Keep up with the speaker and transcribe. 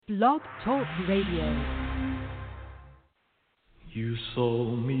Blog Talk Radio. You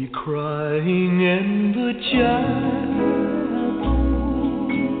saw me crying in the chapel.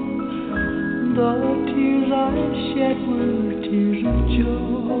 The tears I shed were tears of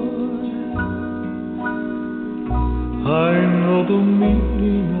joy. I know the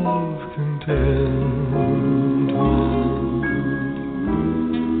meaning of contentment.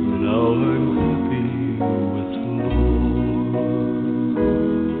 Now I'm happy with the Lord.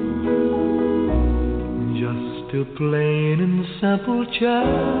 Just a plain and simple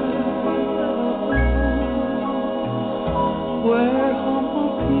child where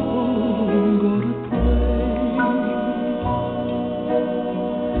humble people go to pray.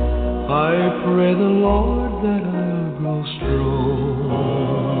 I pray the Lord that I'll grow stronger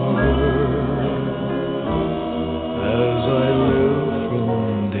as I live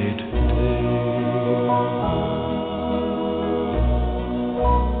from day to day.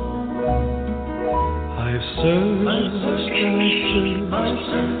 I've searched,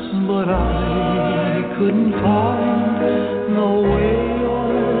 but I couldn't find no way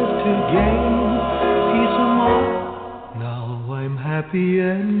on earth to gain peace of mind. Now I'm happy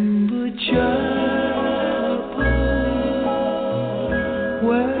in the chapel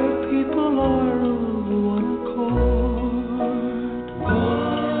where people are of one accord.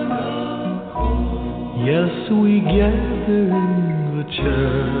 Yes, we gather in the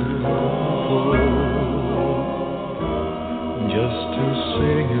chapel just to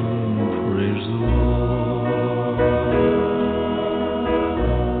sing and praise the Lord.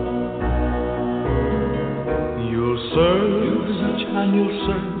 You'll search and you'll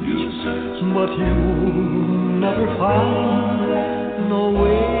search, but you'll never find no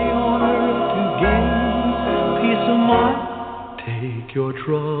way on earth to gain peace of mind. Take your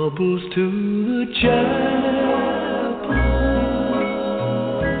troubles to the chapel.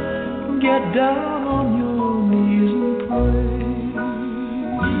 Get down on your knees and pray.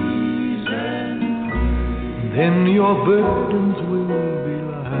 Then your burdens will be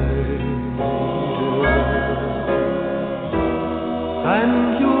lighter, and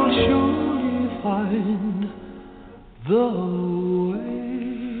you'll surely find the way.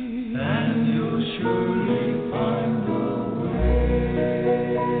 And you'll surely find the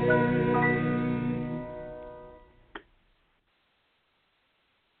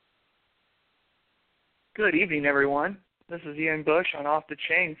Good evening, everyone. This is Ian Bush on Off the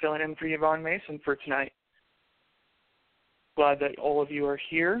Chain, filling in for Yvonne Mason for tonight. Glad that all of you are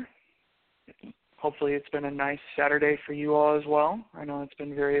here. Hopefully it's been a nice Saturday for you all as well. I know it's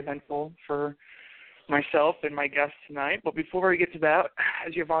been very eventful for myself and my guests tonight. But before we get to that,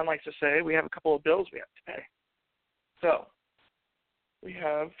 as Yvonne likes to say, we have a couple of bills we have to pay. So, we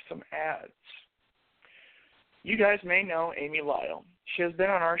have some ads. You guys may know Amy Lyle. She has been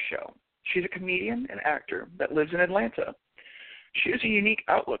on our show. She's a comedian and actor that lives in Atlanta. She has a unique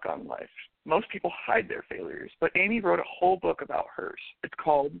outlook on life. Most people hide their failures, but Amy wrote a whole book about hers. It's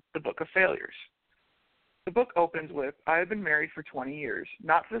called The Book of Failures. The book opens with, I have been married for 20 years,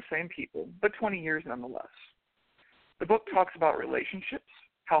 not to the same people, but 20 years nonetheless. The book talks about relationships,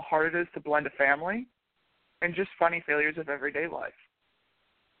 how hard it is to blend a family, and just funny failures of everyday life.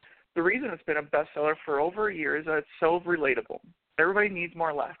 The reason it's been a bestseller for over a year is that it's so relatable. Everybody needs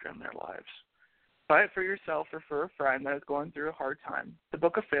more laughter in their lives. Buy it for yourself or for a friend that is going through a hard time. The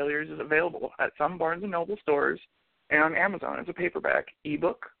Book of Failures is available at some Barnes & Noble stores and on Amazon as a paperback,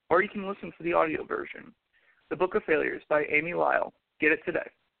 ebook, or you can listen to the audio version. The Book of Failures by Amy Lyle. Get it today.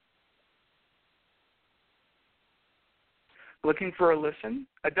 Looking for a listen?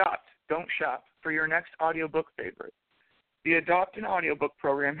 Adopt, don't shop for your next audiobook favorite. The Adopt an Audiobook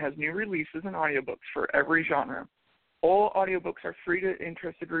program has new releases and audiobooks for every genre. All audiobooks are free to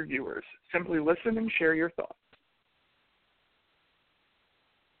interested reviewers. Simply listen and share your thoughts.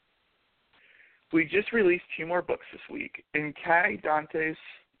 We just released 2 more books this week. In Kai Dante's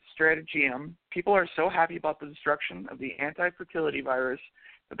Stratageum, people are so happy about the destruction of the anti-fertility virus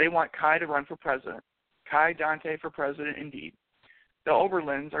that they want Kai to run for president. Kai Dante for president indeed. The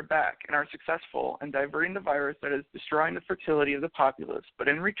Oberlins are back and are successful in diverting the virus that is destroying the fertility of the populace, but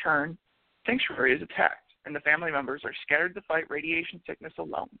in return, Sanctuary is attacked, and the family members are scattered to fight radiation sickness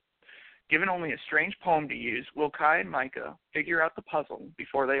alone. Given only a strange poem to use, will Kai and Micah figure out the puzzle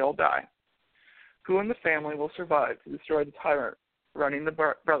before they all die? Who in the family will survive to destroy the tyrant running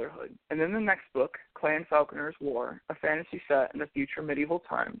the Brotherhood? And in the next book, Clan Falconer's War, a fantasy set in the future medieval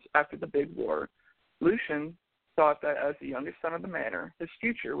times after the Big War, Lucian thought that as the youngest son of the manor, his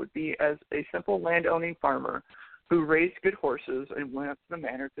future would be as a simple land-owning farmer who raised good horses and went up to the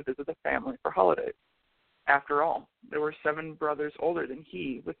manor to visit the family for holidays. After all, there were 7 brothers older than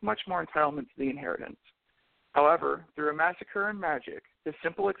he, with much more entitlement to the inheritance. However, through a massacre and magic, his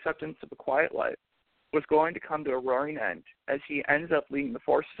simple acceptance of a quiet life was going to come to a roaring end, as he ends up leading the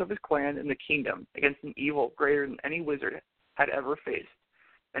forces of his clan in the kingdom against an evil greater than any wizard had ever faced,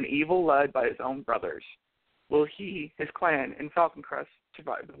 an evil led by his own brothers. Will he, his clan, and Falcon Crest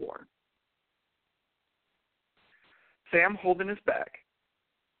survive the war? Sam Holden is back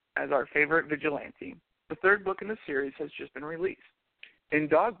as our favorite vigilante. The 3rd book in the series has just been released. In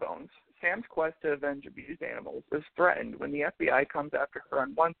Dog Bones, Sam's quest to avenge abused animals is threatened when the FBI comes after her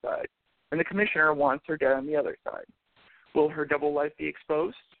on one side and the commissioner wants her dead on the other side. Will her double life be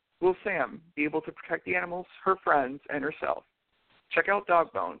exposed? Will Sam be able to protect the animals, her friends, and herself? Check out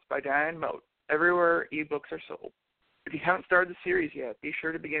Dog Bones by Diane Mote everywhere ebooks are sold. If you haven't started the series yet, be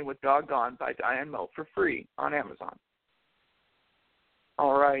sure to begin with Doggone by Diane Mote for free on Amazon.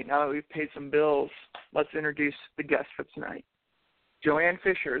 All right, now that we've paid some bills, let's introduce the guest for tonight. Joanne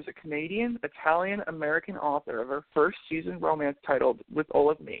Fisher is a Canadian, Italian-American author of her first season romance titled With All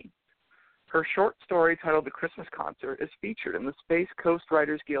of Me. Her short story titled The Christmas Concert is featured in the Space Coast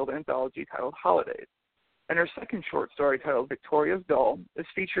Writers Guild anthology titled Holidays, and her second short story titled Victoria's Doll is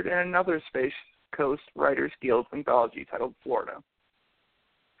featured in another Space Coast Writers Guild anthology titled Florida.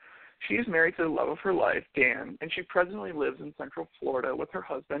 She is married to the love of her life, Dan, and she presently lives in Central Florida with her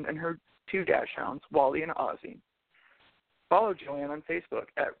husband and her 2 dachshunds, Wally and Ozzy. Follow Joanne on Facebook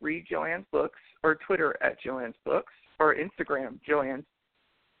at Read Joanne's Books, or Twitter at Joanne's Books, or Instagram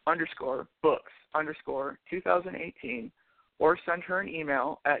Joanne's_books_2018, or send her an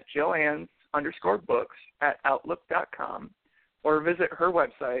email at joannes_books@outlook.com, or visit her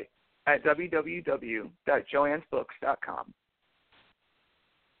website at www.joannesbooks.com.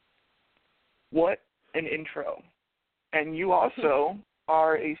 What an intro. And you also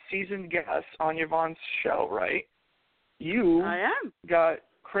are a seasoned guest on Yvonne's show, right? I am. Got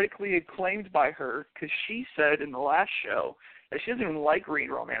critically acclaimed by her because she said in the last show that she doesn't even like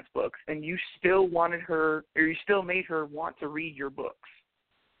reading romance books, and you still wanted her, or you still made her want to read your books.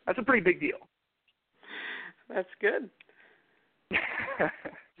 That's a pretty big deal. That's good.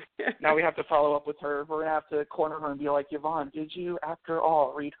 Now we have to follow up with her. We're going to have to corner her and be like, Yvonne, did you, after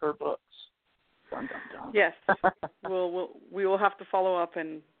all, read her books? Dun, dun, dun. Yes. We will have to follow up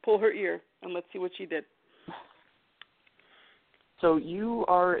and pull her ear, and let's see what she did. So you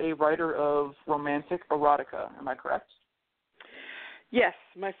are a writer of romantic erotica, am I correct? Yes,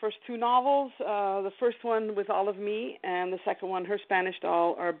 my first 2 novels, the first one With All of Me and the second one, Her Spanish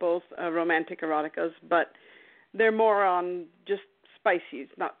Doll, are both romantic eroticas, but they're more on just spicy,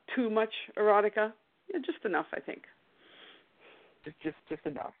 not too much erotica, just enough, I think. Just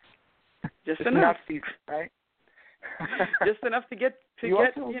enough. Just enough, season, right? Just enough to get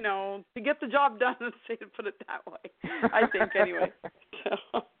the job done. Let's say, to put it that way. I think anyway.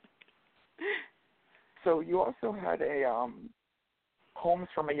 So you also had a Poems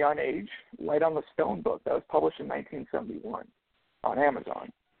from a Young Age, Light on the Stone book that was published in 1971 on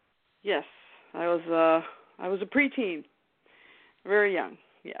Amazon. Yes, I was a preteen, very young.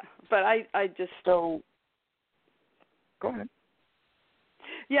 Yeah, but I just. So. Go ahead.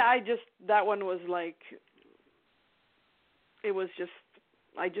 Yeah, that one was like, it was just,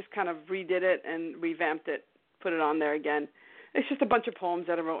 I just kind of redid it and revamped it, put it on there again. It's just a bunch of poems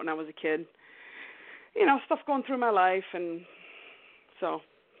that I wrote when I was a kid. Stuff going through my life, and so,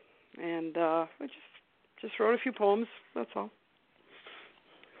 and I just wrote a few poems, that's all.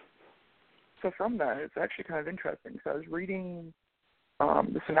 So from that, it's actually kind of interesting. So I was reading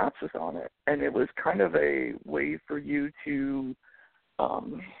the synopsis on it, and it was kind of a way for you to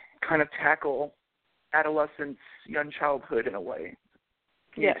kind of tackle adolescence, young childhood in a way.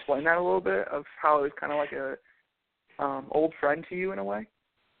 Can you explain that a little bit, of how it was kind of like a old friend to you in a way?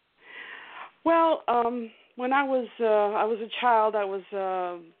 Well, when I was a child, I was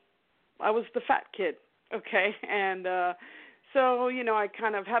the fat kid, okay, and so I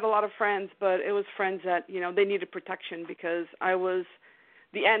kind of had a lot of friends, but it was friends that they needed protection because I was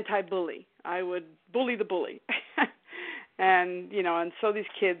the anti-bully. I would bully the bully. And and so these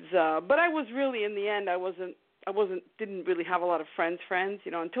kids, but I was really, in the end, didn't really have a lot of friends,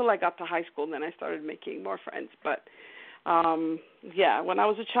 until I got to high school, and then I started making more friends. But when I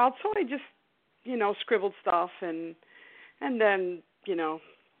was a child, so I just scribbled stuff, and then one of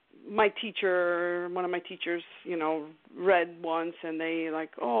my teachers, read once, and they I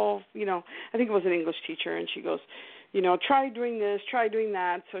think it was an English teacher, and she goes, try doing this, try doing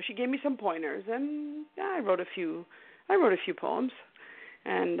that. So she gave me some pointers, and I wrote a few poems,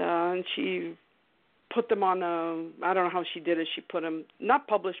 and she put them on I don't know how she did it. She put them, not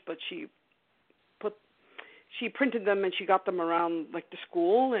published, but she she printed them and she got them around like the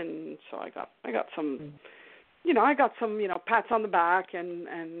school, and so I got some, I got some, pats on the back and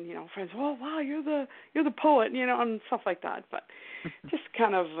friends. Oh wow, you're the poet, and stuff like that. But just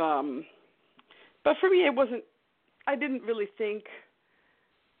kind of, but for me it wasn't. I didn't really think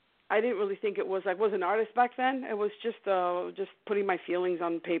it was. I was an artist back then. It was just putting my feelings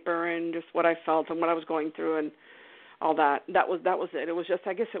on paper and just what I felt and what I was going through and all that. That was it. It was just.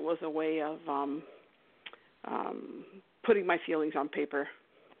 I guess it was a way of putting my feelings on paper.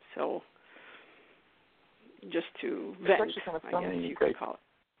 So just to vent, It's kind of I funny guess you could call it.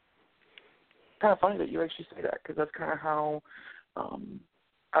 Kind of funny that you actually say that, because that's kind of how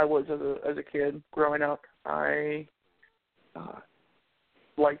I was as a kid growing up. I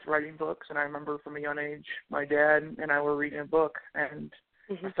liked writing books, and I remember from a young age, my dad and I were reading a book, and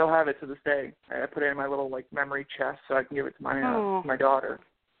I still have it to this day. I put it in my little memory chest so I can give it to my daughter.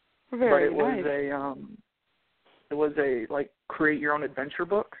 Very but it nice. was a create your own adventure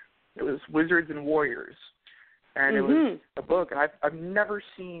book. It was Wizards and Warriors, and it was a book. And I've never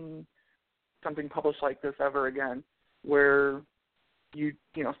seen something published like this ever again, where you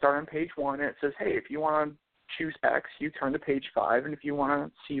start on page 1 and it says, hey, if you want to choose X, you turn to page 5, and if you want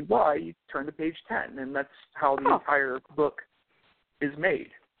to see Y, you turn to page 10, and that's how the entire book is made.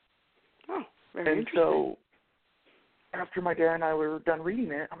 Oh, very and interesting. So after my dad and I were done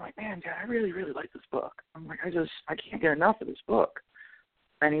reading it, I'm like, man, Dad, I really, really like this book. I'm like, I can't get enough of this book.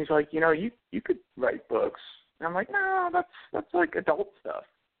 And he's like, you could write books. And I'm like, no, that's like adult stuff,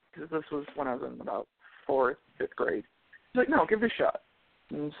 because this was when I was in about 4th, 5th grade. He's like, no, give it a shot.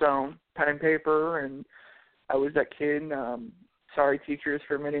 And so pen and paper, and I was that kid, sorry teachers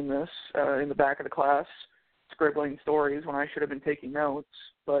for admitting this, in the back of the class, scribbling stories when I should have been taking notes,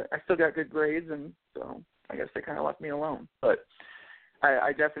 but I still got good grades, and so I guess they kind of left me alone. But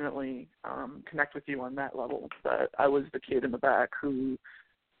I definitely connect with you on that level, that I was the kid in the back who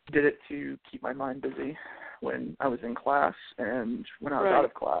did it to keep my mind busy when I was in class, and when I was out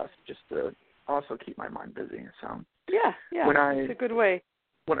of class, just to also keep my mind busy. So yeah, it's a good way.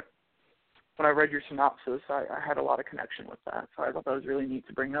 When I read your synopsis, I had a lot of connection with that, so I thought that was really neat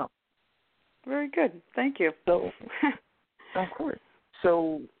to bring up. Very good. Thank you. So, of course.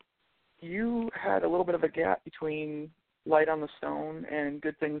 So you had a little bit of a gap between Light on the Stone and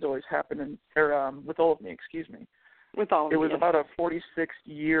Good Things Always Happen, With All of Me, excuse me. With All of Me, It was yes. about a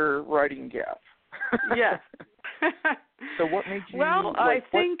 46-year writing gap. Yes. So what made you, I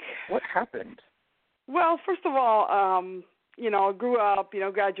think... What happened? Well, first of all, grew up,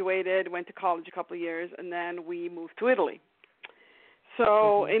 graduated, went to college a couple of years, and then we moved to Italy.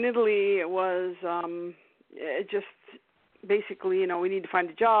 So in Italy, it was it just basically, we need to find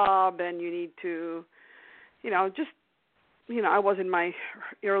a job, and you need to, I was in my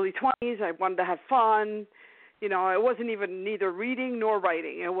early 20s. I wanted to have fun. It wasn't even neither reading nor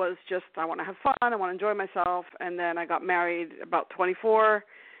writing. It was just I want to have fun. I want to enjoy myself. And then I got married about 24.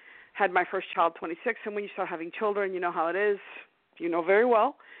 Had my first child 26, and when you start having children, you know how it is. You know very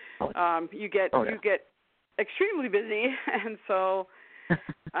well. You get extremely busy, and so.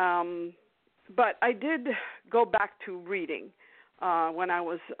 But I did go back to reading when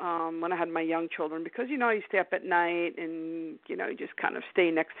I had my young children, because you stay up at night and you just kind of stay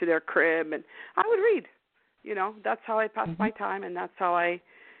next to their crib, and I would read. That's how I passed my time, and that's how I,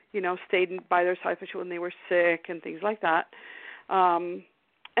 stayed by their side, especially when they were sick and things like that.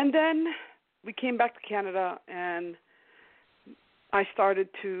 And then we came back to Canada, and I started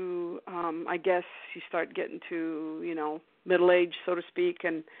to, I guess you start getting to, middle age, so to speak,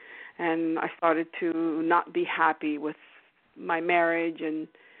 and I started to not be happy with my marriage, and,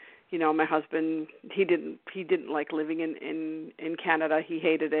 my husband, he didn't like living in Canada. He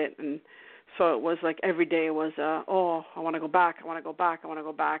hated it, and so it was like every day was, I want to go back, I want to go back, I want to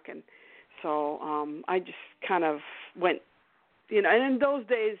go back, and so I just kind of went. And in those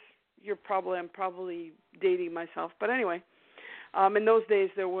days, I'm probably dating myself, but anyway, in those days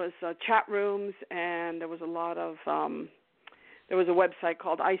there was chat rooms, and there was a lot of, there was a website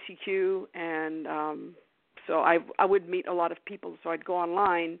called ICQ, and so I would meet a lot of people. So I'd go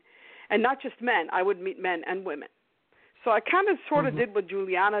online, and not just men, I would meet men and women. So I kind of sort of did what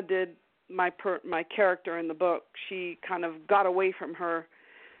Juliana did, my character in the book. She kind of got away from her,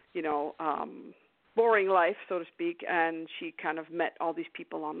 boring life, so to speak, and she kind of met all these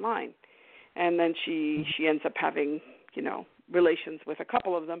people online. And then she ends up having, relations with a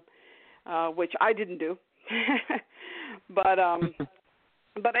couple of them, which I didn't do. But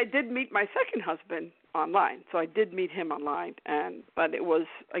I did meet my second husband online. So I did meet him online, but it was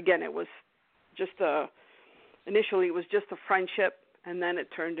just initially it was just a friendship, and then it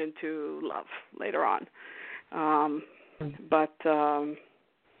turned into love later on. But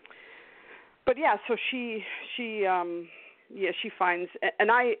yeah, so she finds,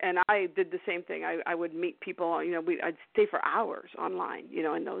 and I did the same thing. I would meet people, I'd stay for hours online,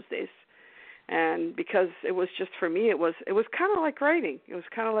 in those days. And because it was just, for me, it was kind of like writing. It was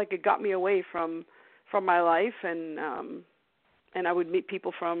kind of like it got me away from my life, and I would meet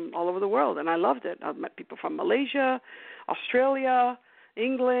people from all over the world, and I loved it. I met people from Malaysia, Australia,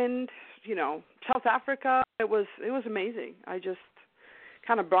 England, South Africa. It was amazing. I just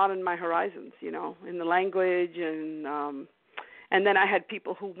kind of broadened my horizons, in the language, and then I had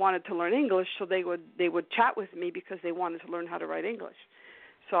people who wanted to learn English, so they would chat with me because they wanted to learn how to write English.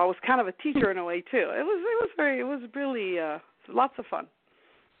 So I was kind of a teacher in a way too. It was really lots of fun.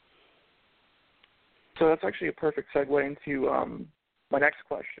 So that's actually a perfect segue into my next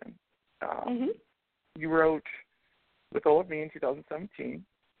question. You wrote With All of Me in 2017.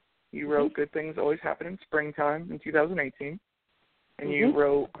 You wrote Good Things Always Happen in Springtime in 2018. And you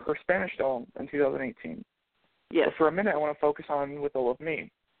wrote Her Spanish Doll in 2018. Yes. But for a minute, I want to focus on With All of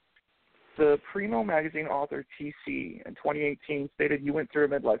Me. The Primo magazine author TC in 2018 stated you went through a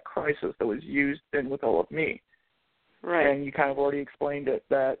midlife crisis that was used in With All of Me. Right. And you kind of already explained it,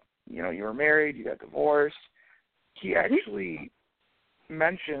 that, you were married, you got divorced. He actually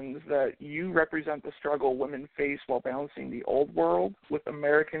mentions that you represent the struggle women face while balancing the old world with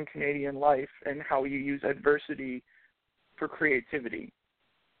American Canadian life and how you use adversity for creativity.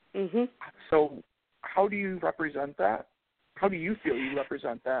 So how do you represent that? How do you feel you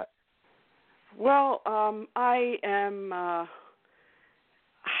represent that? Well, I am.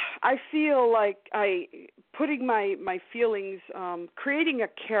 I feel like putting my feelings, creating a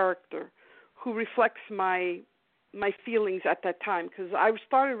character who reflects my feelings at that time, because I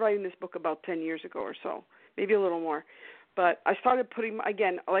started writing this book about 10 years ago or so, maybe a little more. But I started putting,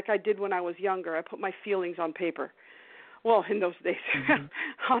 again, like I did when I was younger, I put my feelings on paper. Well, in those days,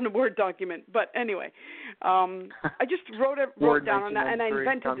 on a Word document. But anyway, I just wrote down on that, and I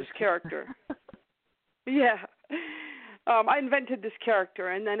invented this character. Yeah. I invented this character,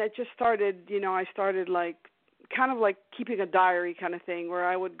 and then it just started, I started kind of like keeping a diary kind of thing, where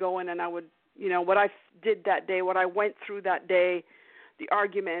I would go in and I would, what I did that day, what I went through that day, the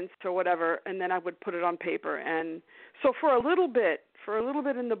arguments or whatever, and then I would put it on paper. And so for a little bit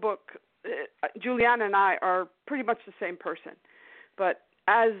in the book, Juliana and I are pretty much the same person, but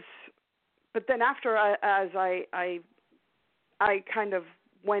then after as I kind of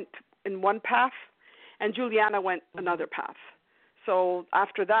went in one path, and Juliana went another path. So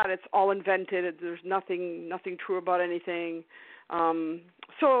after that, it's all invented. There's nothing true about anything.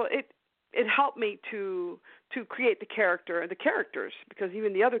 So it helped me to create the characters, because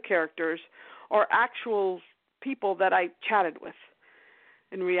even the other characters are actual people that I chatted with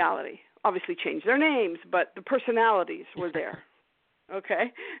in reality. Obviously changed their names, but the personalities were there.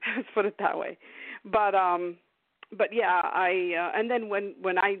 Okay, let's put it that way. But yeah, and then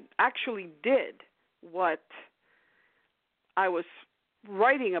when I actually did what I was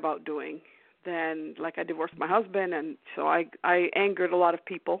writing about doing, then I divorced my husband, and so I angered a lot of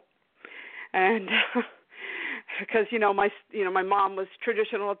people, and because my mom was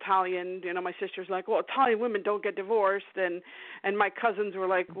traditional Italian. My sister's like, well, Italian women don't get divorced, and my cousins were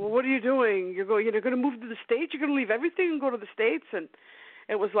like, well, what are you doing? You're going to move to the States? You're going to leave everything and go to the States? And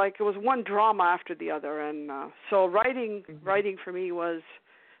it was one drama after the other, and so writing for me was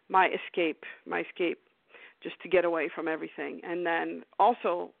my escape, just to get away from everything. And then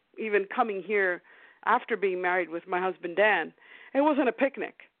also, even coming here after being married with my husband Dan, it wasn't a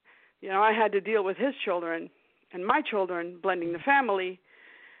picnic. I had to deal with his children and my children, blending the family.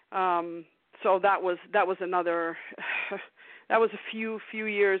 So that was another. That was a few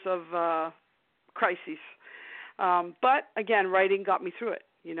years of crises. But again, writing got me through it.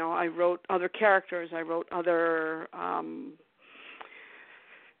 I wrote other characters. I wrote other.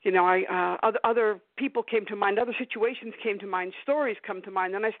 Other people came to mind, other situations came to mind, stories come to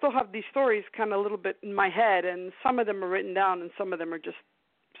mind, and I still have these stories kind of a little bit in my head, and some of them are written down, and some of them are just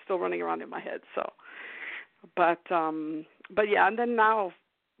still running around in my head. So, but yeah, and then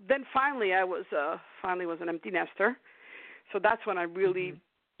finally I was an empty nester, so that's when I really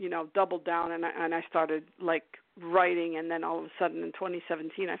doubled down and I started writing, and then all of a sudden in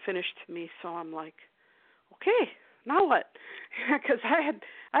 2017 I finished Me. So I'm like, okay. Now what? Because I had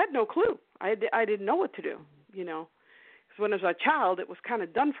no clue. I didn't know what to do, Because when I was a child, it was kind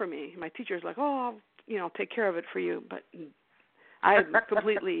of done for me. My teacher's like, oh, I'll take care of it for you. But I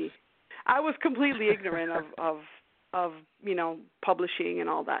was completely ignorant of publishing and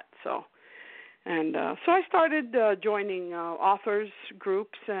all that. So I started joining authors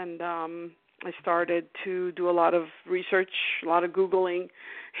groups, and I started to do a lot of research, a lot of Googling,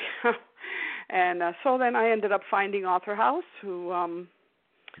 and so then I ended up finding Author House, who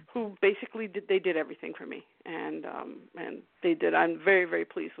basically did everything for me, and they did. I'm very, very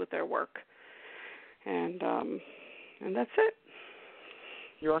pleased with their work, and that's it.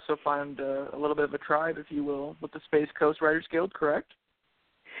 You also find a little bit of a tribe, if you will, with the Space Coast Writers Guild, correct?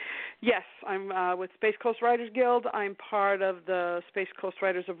 Yes, I'm with Space Coast Writers Guild. I'm part of the Space Coast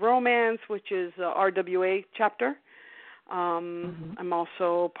Writers of Romance, which is RWA chapter. I'm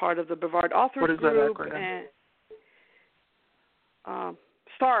also part of the Brevard Authors What is Group. That acronym? And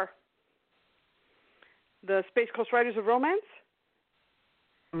STAR, the Space Coast Writers of Romance.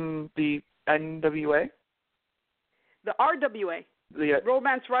 The NWA? The RWA. The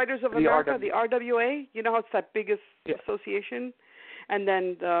Romance Writers of America, the RWA. You know how it's that biggest association? And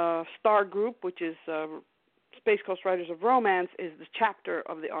then the STAR Group, which is Space Coast Writers of Romance, is the chapter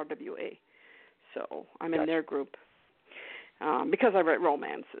of the RWA. So I'm in their group because I write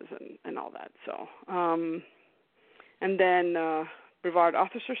romances and all that. So, and then Brevard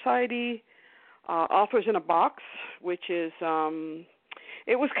Author Society, Authors in a Box, which is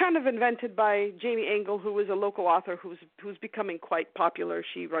it was kind of invented by Jamie Engel, who is a local author who's becoming quite popular.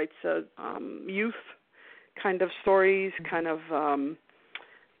 She writes youth kind of stories, kind of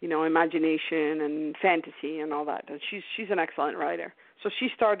imagination and fantasy and all that. And she's an excellent writer. So she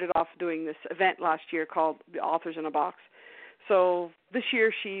started off doing this event last year called the Authors in a Box. So this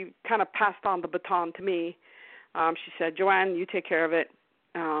year she kind of passed on the baton to me. She said, "Joanne, you take care of it."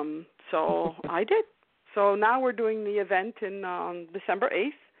 So I did. So now we're doing the event in December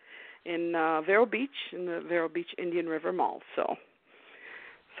 8th in Vero Beach, in the Vero Beach Indian River Mall. So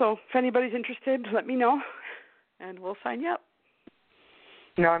if anybody's interested, let me know, and we'll sign you up.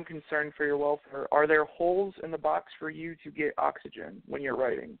 Now I'm concerned for your welfare. Are there holes in the box for you to get oxygen when you're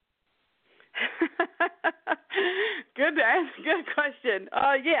writing? Good question.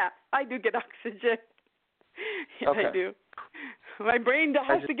 Yeah, I do get oxygen. Yeah, okay. I do. My brain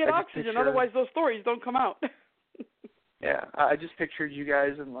has to get oxygen, otherwise those stories don't come out. Yeah, I just pictured you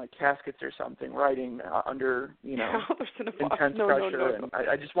guys in like caskets or something, writing under intense pressure. No. And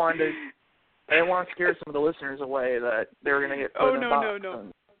I just wanted to. I didn't want to scare some of the listeners away that they were going to get put in a box.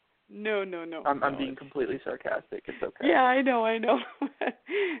 No. I'm being completely sarcastic. It's okay. Yeah, I know.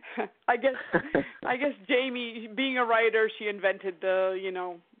 I guess Jamie, being a writer, she invented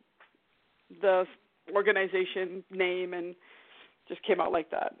the organization name and just came out like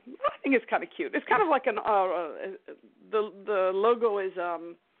that. I think it's kind of cute. It's kind of like the logo is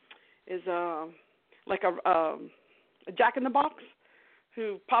like a Jack in the Box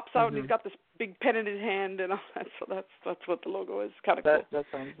who pops out and he's got this big pen in his hand and all that. So that's what the logo is. Kind of cool. That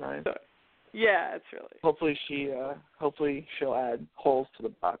sounds nice. So, yeah, it's really. Hopefully she'll add holes to the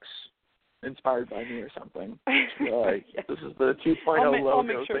box, inspired by me or something. Like, yes. This is the 2.0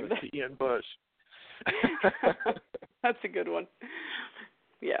 logo sure thanks to Ian Bush. That's a good one.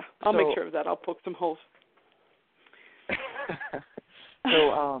 Yeah, I'll make sure of that. I'll poke some holes.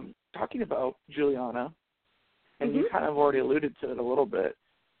 So, talking about Juliana, and you kind of already alluded to it a little bit,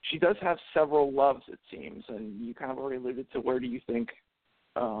 she does have several loves, it seems, and you kind of already alluded to where do you think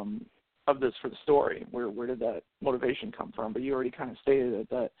of this for the story? Where did that motivation come from? But you already kind of stated it,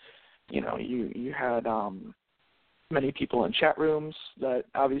 that you had many people in chat rooms that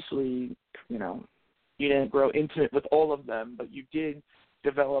obviously you didn't grow intimate with all of them, but you did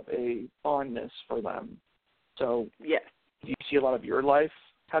develop a fondness for them. So yes. Do you see a lot of your life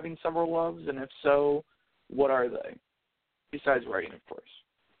having several loves, and if so, what are they? Besides writing, of course.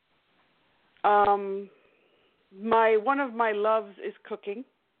 One of my loves is cooking,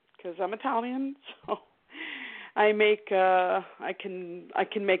 because I'm Italian, so I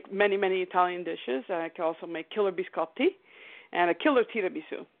can make many Italian dishes. I can also make killer biscotti and a killer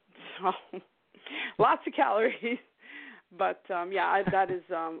tiramisu. So lots of calories, but I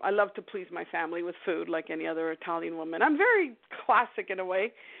love to please my family with food like any other Italian woman. I'm very classic in a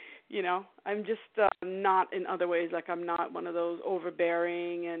way. I'm just not in other ways. Like, I'm not one of those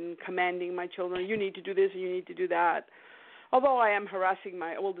overbearing and commanding my children, you need to do this and you need to do that. Although I am harassing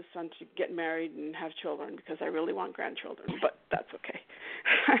my oldest son to get married and have children because I really want grandchildren, but that's okay.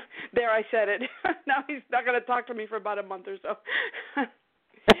 There, I said it. Now he's not going to talk to me for about a month or so.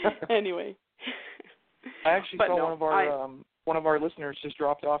 Anyway. I actually saw one of our listeners just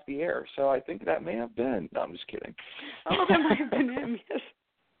dropped off the air, so I think that may have been. No, I'm just kidding. Oh, that might have been him, yes.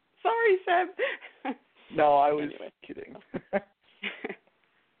 Sorry, Sam. No, I was kidding.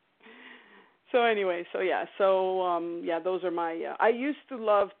 Those are my. I used to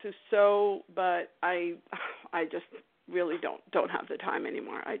love to sew, but I just really don't have the time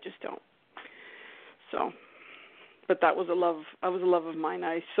anymore. I just don't. So, but that was a love. I was a love of mine.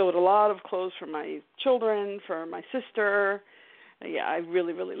 I sewed a lot of clothes for my children, for my sister. Yeah, I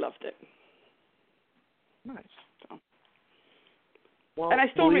really, really loved it. Nice. So. Well, And I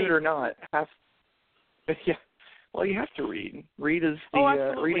still believe read. it or not, yeah. Well, you have to read. Reading is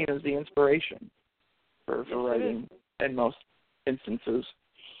the inspiration for writing in most instances.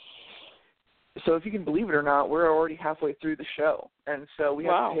 So if you can believe it or not, we're already halfway through the show, and so we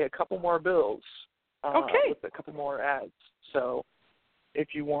have to pay a couple more bills with a couple more ads. So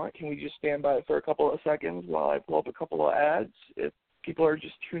if you want, can we just stand by for a couple of seconds while I pull up a couple of ads? If people are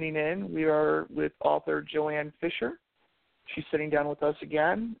just tuning in, we are with author Joanne Fisher. She's sitting down with us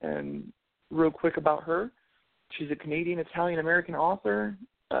again, and real quick about her. She's a Canadian-Italian-American author,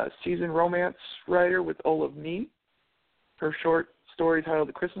 seasoned romance writer with Olive Me. Her short story titled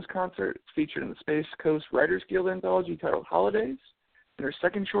The Christmas Concert is featured in the Space Coast Writers Guild anthology titled Holidays. And her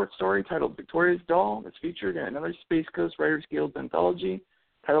second short story titled Victoria's Doll is featured in another Space Coast Writers Guild anthology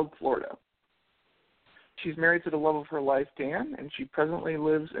titled Florida. She's married to the love of her life, Dan, and she presently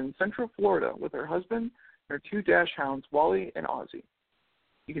lives in Central Florida with her husband and her 2 dash hounds, Wally and Ozzy.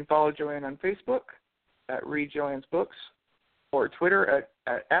 You can follow Joanne on Facebook at Read Joanne's Books, or Twitter at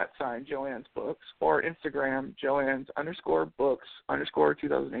Joanne's Books, or Instagram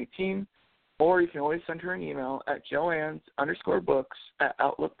Joanne's_books_2018, or you can always send her an email at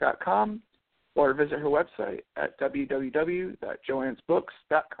Joanne's_books@outlook.com, or visit her website at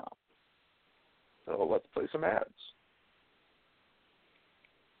www.joannesbooks.com. So let's play some ads.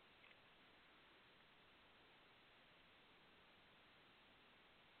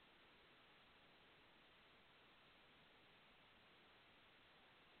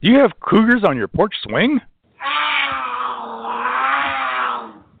 Do you have cougars on your porch swing?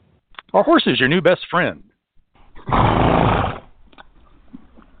 Are horses your new best friend?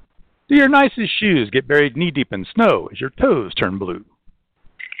 Do your nicest shoes get buried knee-deep in snow as your toes turn blue?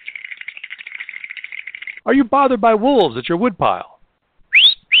 Are you bothered by wolves at your woodpile?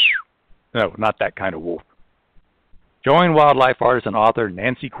 No, not that kind of wolf. Join wildlife artist and author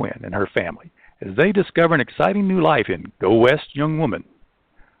Nancy Quinn and her family as they discover an exciting new life in Go West, Young Woman,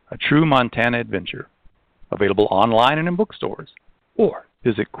 a true Montana adventure. Available online and in bookstores. Or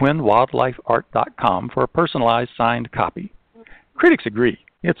visit QuinnWildlifeArt.com for a personalized signed copy. Critics agree,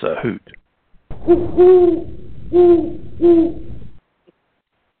 it's a hoot.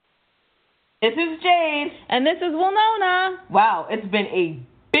 This is Jade. And this is Winona. Wow, it's been a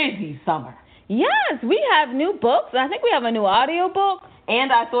busy summer. Yes, we have new books. I think we have a new audio book.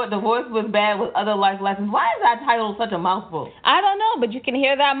 And I thought Divorce Was Bad with Other Life Lessons. Why is that title such a mouthful? I don't know, but you can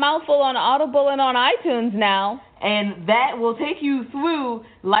hear that mouthful on Audible and on iTunes now. And that will take you through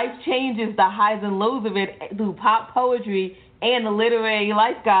life changes, the highs and lows of it, through pop poetry and the literary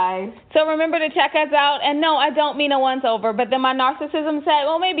life guide. So remember to check us out. And no, I don't mean a once over, but then my narcissism said,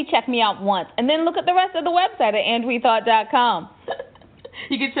 well, maybe check me out once. And then look at the rest of the website at andwethought.com.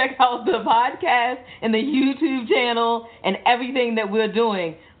 You can check out the podcast and the YouTube channel and everything that we're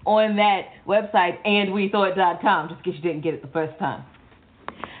doing on that website, andwethought.com, just in case you didn't get it the first time.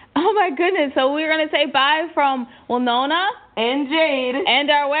 Oh, my goodness. So we're going to say bye from Winona and Jade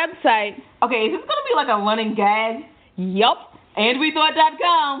and our website. Okay, is this going to be like a running gag? Yup.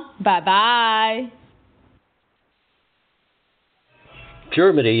 Andwethought.com. Bye-bye.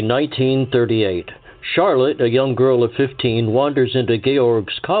 Germany, 1938. Charlotte, a young girl of 15, wanders into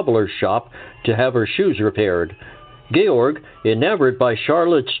Georg's cobbler's shop to have her shoes repaired. Georg, enamored by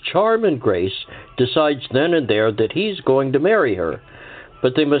Charlotte's charm and grace, decides then and there that he's going to marry her.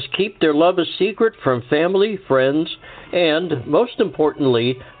 But they must keep their love a secret from family, friends, and, most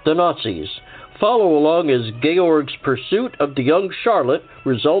importantly, the Nazis. Follow along as Georg's pursuit of the young Charlotte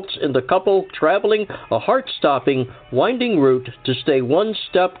results in the couple traveling a heart-stopping, winding route to stay one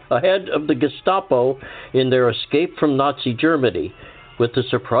step ahead of the Gestapo in their escape from Nazi Germany, with a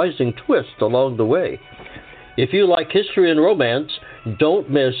surprising twist along the way. If you like history and romance, don't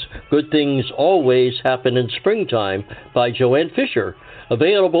miss Good Things Always Happen in Springtime by Joanne Fisher,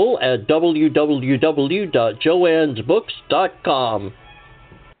 available at www.joannesbooks.com.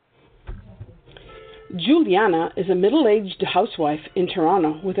 Juliana is a middle-aged housewife in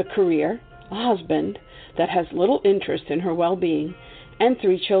Toronto with a career, a husband that has little interest in her well-being, and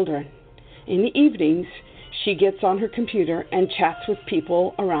 3 children. In the evenings, she gets on her computer and chats with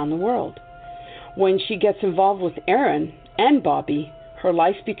people around the world. When she gets involved with Aaron and Bobby, her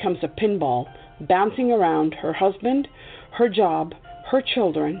life becomes a pinball, bouncing around her husband, her job, her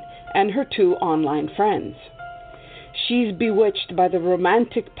children, and her 2 online friends. She's bewitched by the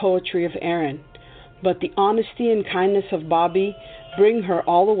romantic poetry of Aaron, but the honesty and kindness of Bobby bring her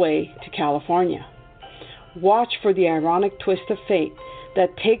all the way to California. Watch for the ironic twist of fate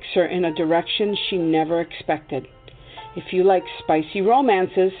that takes her in a direction she never expected. If you like spicy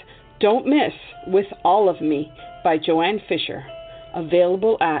romances, don't miss With All of Me by Joanne Fisher,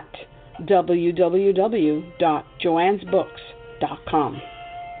 available at www.joannesbooks.com.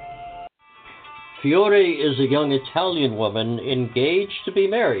 Fiore is a young Italian woman engaged to be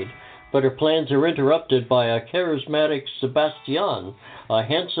married, but her plans are interrupted by a charismatic Sebastian, a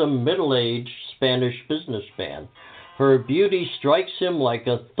handsome middle-aged Spanish businessman. Her beauty strikes him like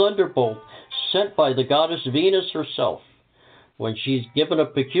a thunderbolt sent by the goddess Venus herself. When she's given a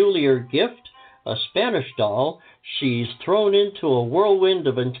peculiar gift, a Spanish doll, she's thrown into a whirlwind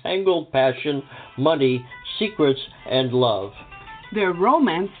of entangled passion, money, secrets, and love. Their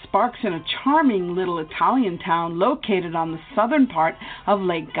romance sparks in a charming little Italian town located on the southern part of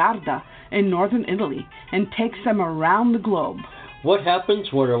Lake Garda in northern Italy and takes them around the globe. What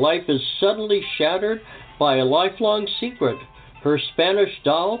happens when her life is suddenly shattered by a lifelong secret? Her Spanish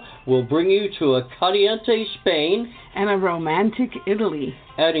doll will bring you to a caliente Spain and a romantic Italy,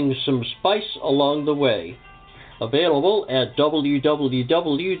 adding some spice along the way. Available at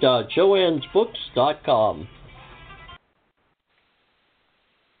www.joannesbooks.com.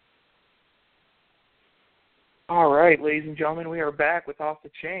 All right, ladies and gentlemen, we are back with Off the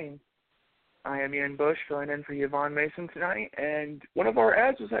Chain. I am Ian Bush, filling in for Yvonne Mason tonight, and one of our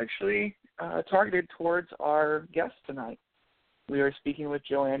ads was actually targeted towards our guest tonight. We are speaking with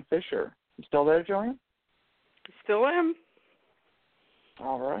Joanne Fisher. You still there, Joanne? Still am.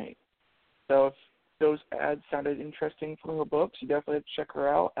 All right. So if those ads sounded interesting for her books, you definitely have to check her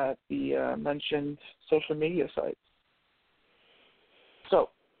out at the mentioned social media sites. So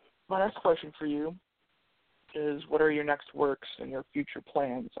my next question for you is, what are your next works and your future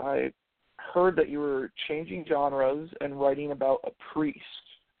plans? I heard that you were changing genres and writing about a priest.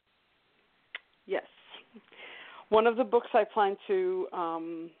 Yes. One of the books I plan to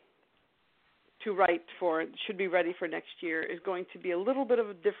write for, should be ready for next year, is going to be a little bit of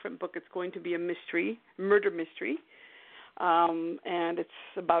a different book. It's going to be a mystery, murder mystery, and it's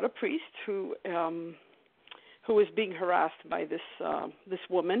about a priest who is being harassed by this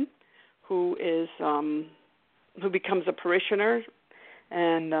woman who becomes a parishioner,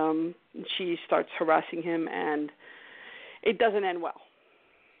 and she starts harassing him, and it doesn't end well.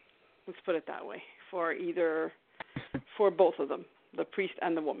 Let's put it that way, for both of them, the priest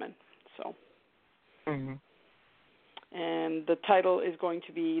and the woman. So, and the title is going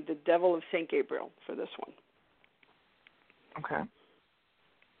to be The Devil of St. Gabriel for this one. Okay.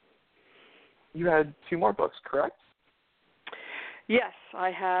 You had 2 more books, correct? Yes,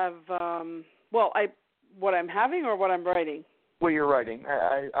 I have. What I'm having or what I'm writing? What you're writing.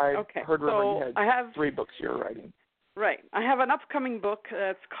 I okay. heard rumor you I have 3 books you're writing. Right. I have an upcoming book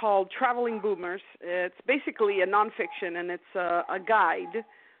that's called Traveling Boomers. It's basically a nonfiction, and it's a guide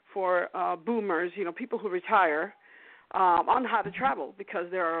for boomers, people who retire, on how to travel, because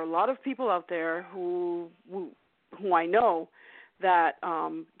there are a lot of people out there who I know that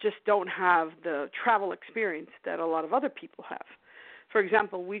just don't have the travel experience that a lot of other people have. For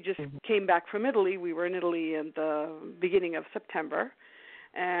example, we just came back from Italy. We were in Italy in the beginning of September,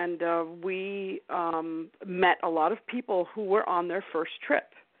 and we met a lot of people who were on their first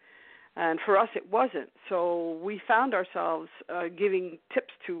trip. And for us, it wasn't. So we found ourselves giving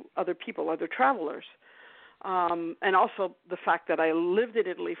tips to other people, other travelers. And also the fact that I lived in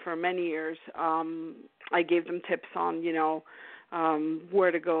Italy for many years, I gave them tips on,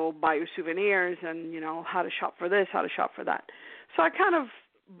 where to go buy your souvenirs and, how to shop for this, how to shop for that. So I kind of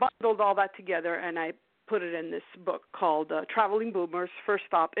bundled all that together, and I put it in this book called Traveling Boomers, First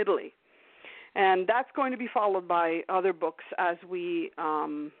Stop, Italy. And that's going to be followed by other books as we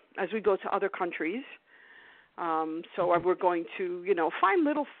go to other countries. So we're going to, find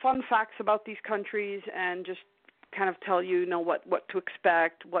little fun facts about these countries and just kind of tell you, what to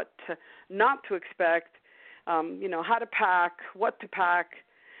expect, what not to expect, how to pack, what to pack,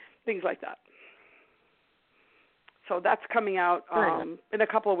 things like that. So that's coming out in a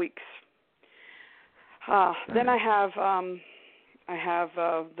couple of weeks. Then I have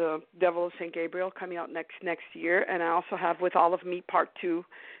The Devil of St. Gabriel coming out next year, and I also have With All of Me Part 2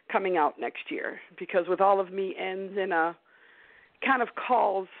 coming out next year, because With All of Me ends in a kind of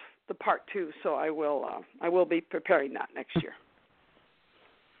calls the Part 2, so I will be preparing that next year.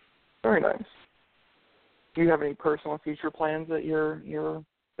 Very nice. Do you have any personal future plans that you're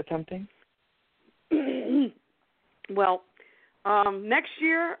attempting? Well, next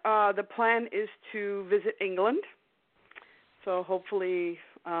year the plan is to visit England. So hopefully,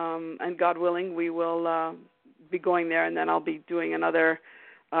 and God willing, we will be going there, and then I'll be doing another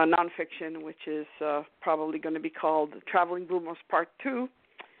nonfiction, which is probably going to be called Traveling Boomers Part 2,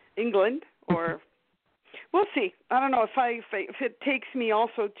 England, or we'll see. I don't know if it takes me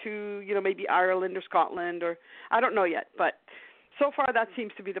also to, maybe Ireland or Scotland, or I don't know yet, but so far that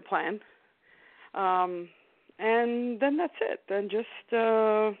seems to be the plan. And then that's it. Then just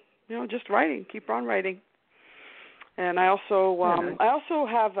just writing, keep on writing. And I also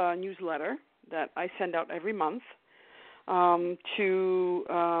have a newsletter that I send out every month. I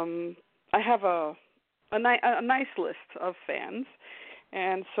have a nice list of fans,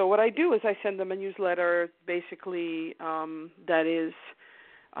 and so what I do is I send them a newsletter, basically that is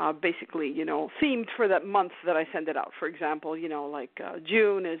basically themed for that month that I send it out. For example,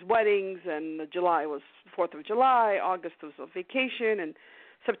 June is weddings, and July was 4th of July, August was a vacation, and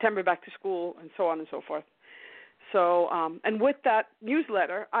September back to school, and so on and so forth. So, and with that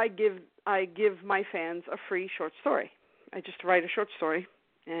newsletter, I give my fans a free short story. I just write a short story,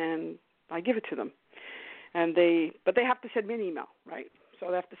 and I give it to them. But they have to send me an email, right? So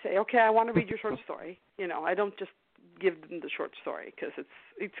they have to say, okay, I want to read your short story. I don't just give them the short story because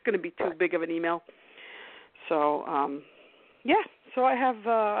it's going to be too big of an email. So, so I have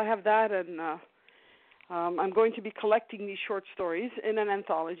that, and I'm going to be collecting these short stories in an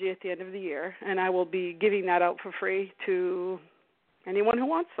anthology at the end of the year, and I will be giving that out for free to anyone who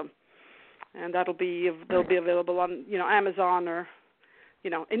wants them. And they'll be available on Amazon or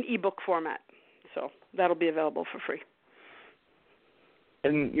in ebook format. So that'll be available for free.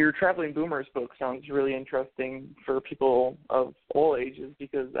 And your Traveling Boomers book sounds really interesting for people of all ages,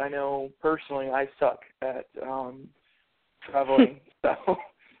 because I know personally I suck at traveling, so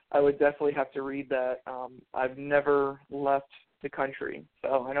I would definitely have to read that. I've never left the country,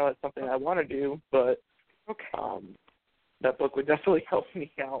 so I know that's something I want to do, but that book would definitely help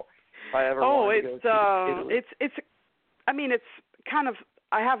me out if I ever wanted to go to Italy. It's kind of,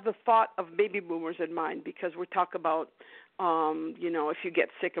 I have the thought of baby boomers in mind, because we talk about, if you get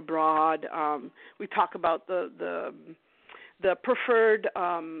sick abroad, we talk about the preferred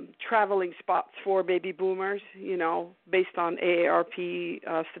traveling spots for baby boomers, based on AARP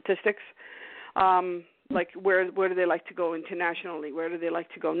statistics. Like where do they like to go internationally, where do they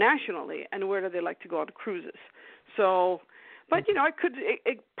like to go nationally, and where do they like to go on cruises. So, but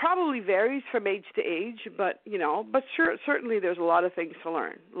it probably varies from age to age, but certainly there's a lot of things to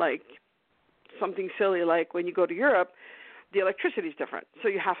learn. Like something silly, like when you go to Europe, the electricity is different, so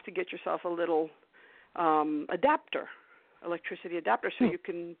you have to get yourself a little electricity adapter, so you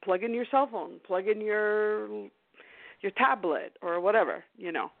can plug in your cell phone, plug in your tablet or whatever,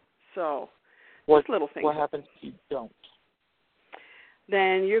 So just little things. What happens if you don't?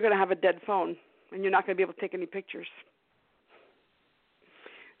 Then you're going to have a dead phone, and you're not going to be able to take any pictures.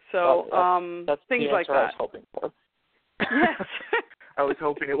 So that's things the like answer I that. was hoping for. Yes. I was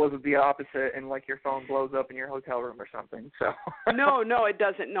hoping it wasn't the opposite, and like your phone blows up in your hotel room or something. So. No, it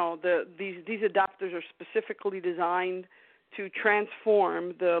doesn't. No, these adapters are specifically designed to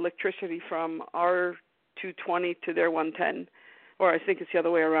transform the electricity from our 220 to their 110, or I think it's the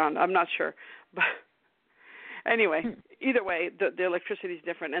other way around. I'm not sure, but anyway, either way, the electricity is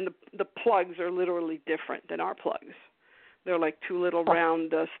different, and the plugs are literally different than our plugs. They're like two little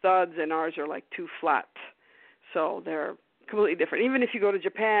round studs, and ours are like two flat. So they're completely different. Even if you go to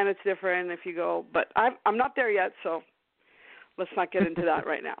Japan, it's different. If you go, but I'm not there yet, so let's not get into that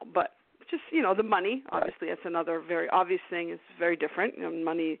right now. But just the money, obviously, that's another very obvious thing. It's very different.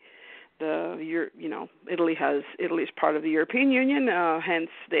 Money. Italy is part of the European Union, hence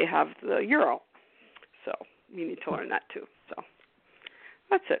they have the euro. So you need to learn that too. So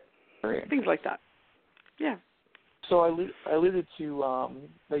that's it. Things like that. Yeah. So I alluded to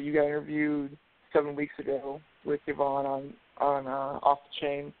that you got interviewed 7 weeks ago with Yvonne on Off the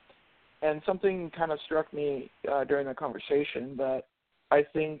Chain, and something kind of struck me during the conversation that I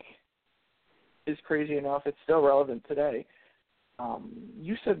think is crazy enough. It's still relevant today.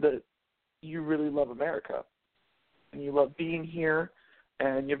 You said that you really love America and you love being here,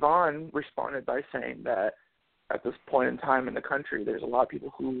 and Yvonne responded by saying that at this point in time in the country, there's a lot of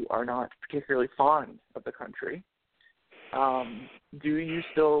people who are not particularly fond of the country. Do you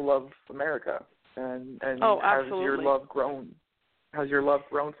still love America? And absolutely. Has your love grown? Has your love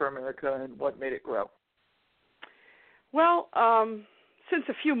grown for America, and what made it grow? Well, since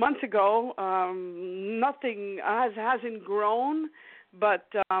a few months ago, nothing hasn't grown, but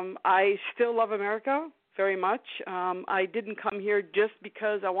I still love America very much. I didn't come here just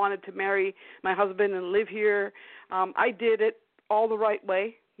because I wanted to marry my husband and live here. I did it all the right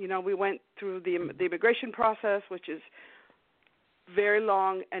way. We went through the immigration process, which is very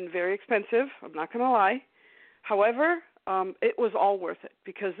long and very expensive. I'm not going to lie. However, it was all worth it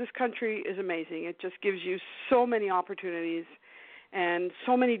because this country is amazing. It just gives you so many opportunities, and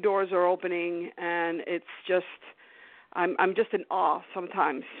so many doors are opening, and it's just I'm just in awe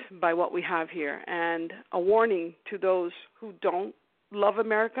sometimes by what we have here. And a warning to those who don't love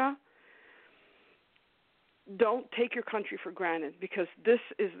America: don't take your country for granted, because this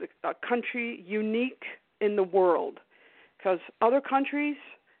is a country unique in the world, because other countries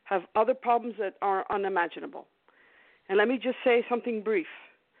have other problems that are unimaginable. And let me just say something brief.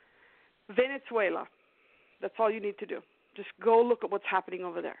 Venezuela, that's all you need to do. Just go look at what's happening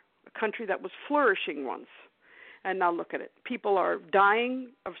over there. A country that was flourishing once, and now look at it. People are dying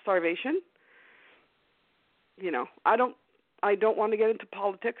of starvation. You know, I don't want to get into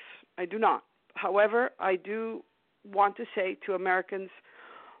politics. I do not. However, I do want to say to Americans,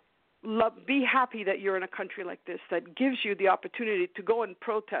 be happy that you're in a country like this that gives you the opportunity to go and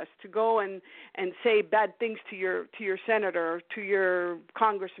protest, to go and say bad things to your senator, or to your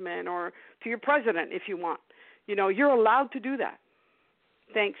congressman, or to your president if you want. You know, you're allowed to do that.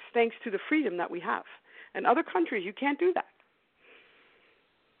 Thanks to the freedom that we have. In other countries, you can't do that.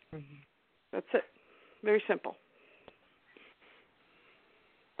 Mm-hmm. That's it. Very simple.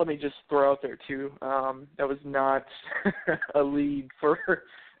 Let me just throw out there, too, that was not a lead for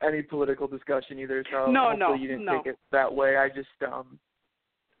any political discussion either, so hopefully you didn't take it that way. I just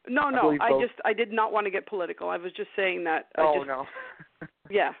I did not want to get political. I was just saying that. No.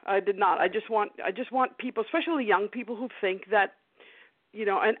 Yeah, I did not. I just want people, especially young people, who think that, you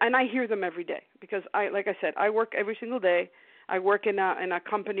know, and I hear them every day, because like I said, I work every single day. I work in a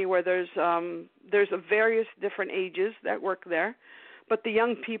company where there's various different ages that work there, but the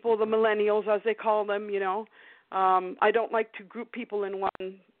young people, the millennials as they call them, you know, I don't like to group people in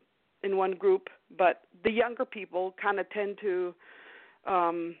one group, but the younger people kind of tend to,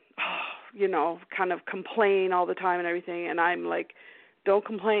 you know, kind of complain all the time and everything, and I'm like, don't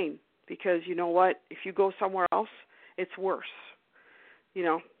complain, because you know what? If you go somewhere else, it's worse. You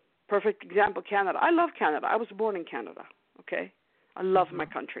know, perfect example, Canada. I love Canada. I was born in Canada, okay? I love my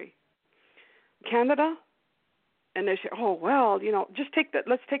country. Canada, and they say, oh, well, you know,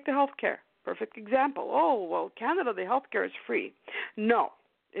 let's take the health care. Perfect example. Oh, well, Canada, the health care is free. No,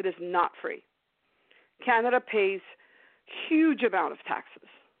 it is not free. Canada pays huge amount of taxes,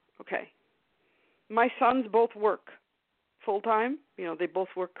 okay? My sons both work full-time. You know, they both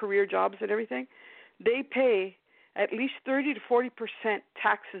work career jobs and everything. They pay at least 30 to 40%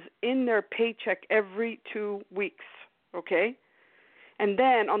 taxes in their paycheck every 2 weeks, okay? And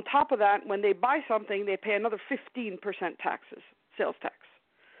then on top of that, when they buy something, they pay another 15% taxes, sales tax,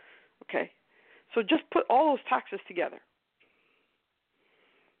 okay? So just put all those taxes together,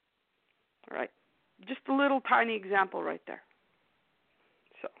 all right? Just a little tiny example right there.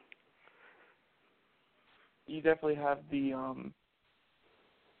 So you definitely have the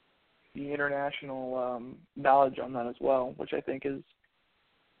international knowledge on that as well, which I think is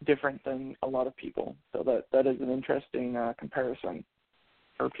different than a lot of people. So that is an interesting comparison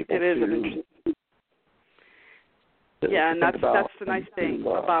for people. It is an interesting. Yeah, and that's the nice thing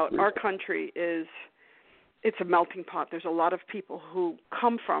about our country is it's a melting pot. There's a lot of people who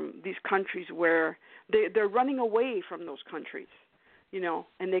come from these countries where they're running away from those countries, you know,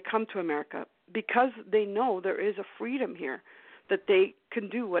 and they come to America because they know there is a freedom here that they can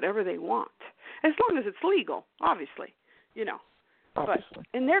do whatever they want, as long as it's legal, obviously, you know. Obviously. But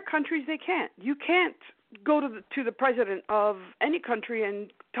in their countries, they can't. You can't go to the president of any country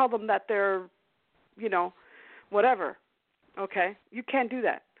and tell them that they're, you know, whatever, okay? You can't do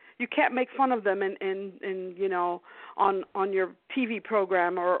that. You can't make fun of them in you know, on your TV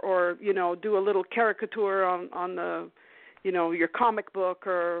program or you know, do a little caricature on the, you know, your comic book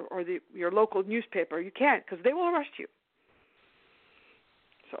or your local newspaper. You can't, because they will arrest you.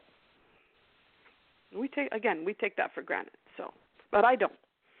 So we take that for granted. So, but I don't.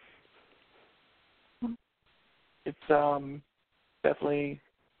 It's definitely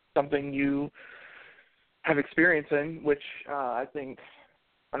something you have experience in, which I think,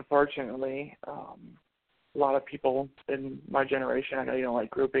 unfortunately, a lot of people in my generation, I know you don't like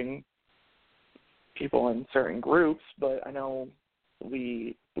grouping people in certain groups, but I know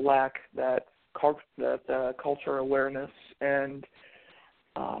we lack that culture awareness and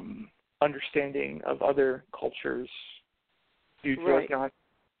understanding of other cultures due to us not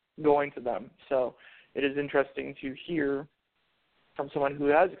going to them. So it is interesting to hear from someone who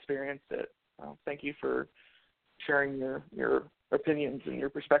has experienced it. Thank you for sharing your opinions and your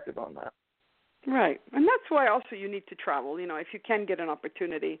perspective on that. Right, and that's why also you need to travel. You know, if you can get an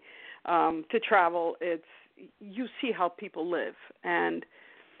opportunity to travel, you see how people live. And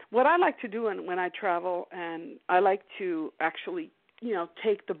what I like to do when I travel, and I like to actually,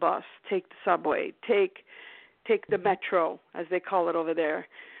 take the bus, take the subway, take the metro, as they call it over there,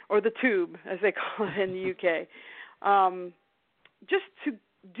 or the tube, as they call it in the UK, just to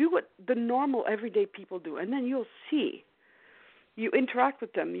do what the normal everyday people do, and then you'll see. You interact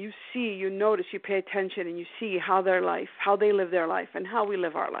with them. You see, you notice, you pay attention, and you see how they live their life, and how we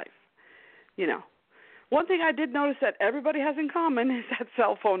live our life. One thing I did notice that everybody has in common is that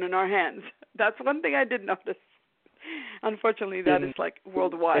cell phone in our hands. That's one thing I did notice. Unfortunately, that is like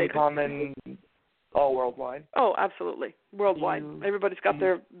worldwide. In common, all worldwide. Oh, absolutely, worldwide. Everybody's got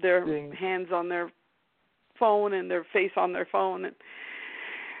their hands on their phone and their face on their phone, and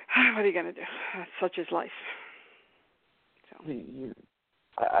what are you gonna do? Such is life. So.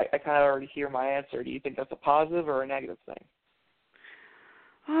 I kind of already hear my answer. Do you think that's a positive or a negative thing?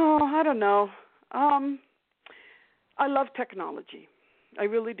 Oh, I don't know. I love technology. I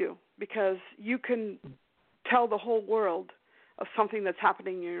really do, because you can tell the whole world of something that's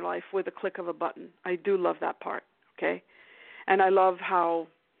happening in your life with a click of a button. I do love that part, okay? And I love how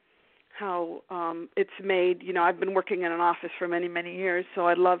it's made. I've been working in an office for many, many years, so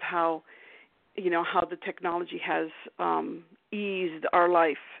I love how the technology has eased our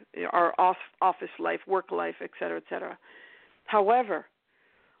life, our office life, work life, et cetera, et cetera. However,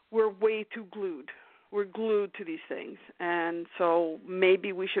 we're way too glued. We're glued to these things, and so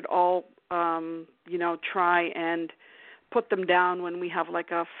maybe we should all, try and put them down when we have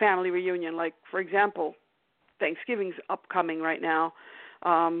like a family reunion. Like, for example, Thanksgiving's upcoming right now.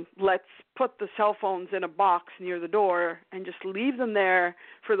 Let's put the cell phones in a box near the door and just leave them there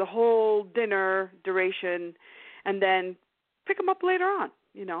for the whole dinner duration, and then pick them up later on,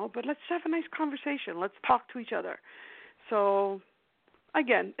 But let's have a nice conversation. Let's talk to each other. So,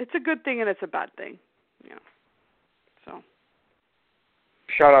 again, it's a good thing and it's a bad thing, So.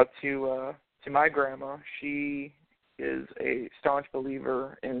 Shout out to my grandma. She is a staunch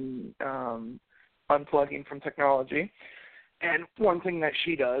believer in unplugging from technology. And one thing that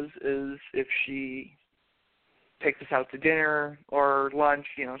she does is if she takes us out to dinner or lunch,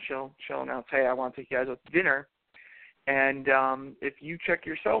 she'll announce, hey, I want to take you guys out to dinner. And if you check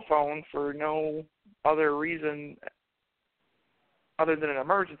your cell phone for no other reason other than an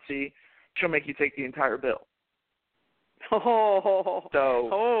emergency, she'll make you take the entire bill.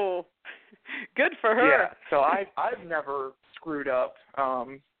 Oh, good for her. Yeah, so I've never screwed up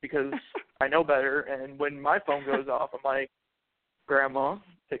because I know better. And when my phone goes off, I'm like, Grandma,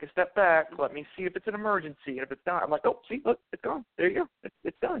 take a step back. Let me see if it's an emergency. And if it's not, I'm like, oh, see, look, it's gone. There you go.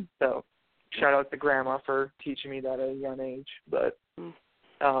 It's done. So shout out to Grandma for teaching me that at a young age. But I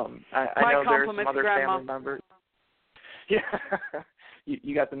know there's some other family members. Yeah,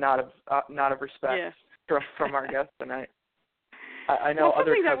 you got the nod of respect from our guest tonight. I know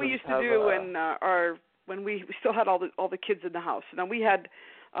other something that we used to do when we still had all the kids in the house. Now we had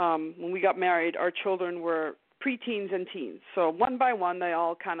when we got married, our children were preteens and teens. So one by one, they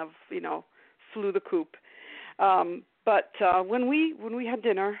all kind of flew the coop. But when we had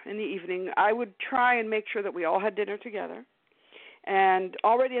dinner in the evening, I would try and make sure that we all had dinner together. And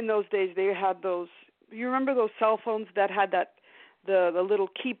already in those days, they had those. You remember those cell phones that had the little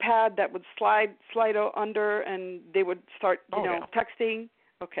keypad that would slide under, and they would start texting.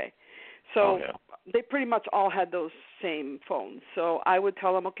 Okay, so they pretty much all had those same phones. So I would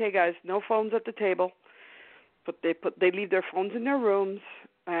tell them, okay, guys, no phones at the table. But they leave their phones in their rooms,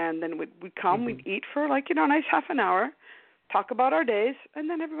 and then we'd come, we'd eat for a nice half an hour, talk about our days, and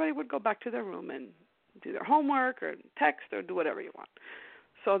then everybody would go back to their room and do their homework or text or do whatever you want.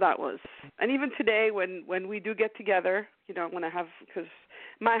 So that was, and even today when we do get together, because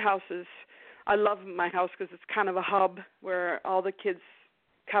my house I love my house because it's kind of a hub where all the kids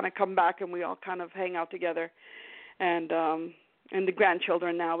kind of come back and we all kind of hang out together, and the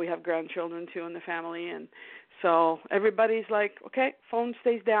grandchildren now, we have grandchildren too in the family, and so everybody's like, okay, phone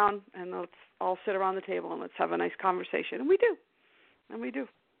stays down, and let's all sit around the table and let's have a nice conversation, and we do.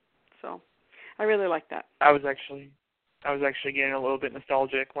 So I really like that. I was actually getting a little bit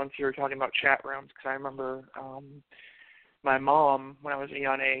nostalgic once you were talking about chat rooms, because I remember my mom, when I was a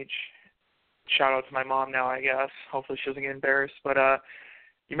young age, shout out to my mom now, I guess. Hopefully she doesn't get embarrassed. But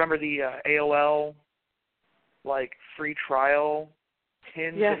you remember the AOL, free trial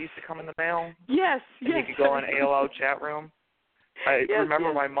tins that used to come in the mail? Yes, and you could go on AOL chat room? I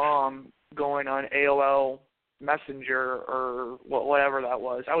remember my mom going on AOL Messenger or whatever that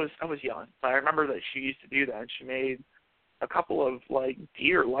was. I was young, but I remember that she used to do that, and she made a couple of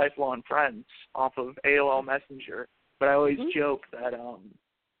dear lifelong friends off of AOL Messenger. But I always joke that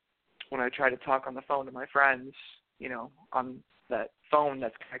when I try to talk on the phone to my friends, on that phone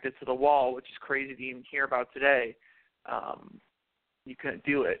that's connected to the wall, which is crazy to even hear about today. You couldn't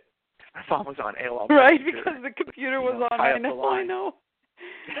do it. My phone was on AOL. Right, Messenger, because the computer was on. high I up the know. line. I know.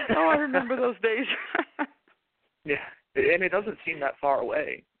 Oh, I remember those days. Yeah, and it doesn't seem that far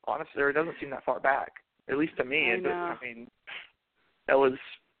away. Honestly, or it doesn't seem that far back. At least to me, I mean, that was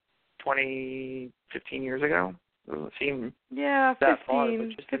 15 years ago. It doesn't seem that 15, far, but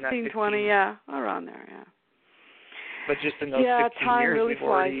just 15, 20, yeah, around there, yeah. But just in those 15 time years, really we've flies.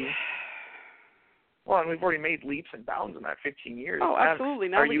 already... Well, and we've already made leaps and bounds in that 15 years. Oh, absolutely.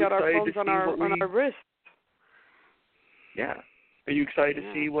 Now we got our phones on our wrists. Yeah. Are you excited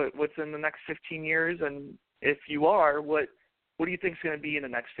to see what's in the next 15 years? And if you are, what do you think is going to be in the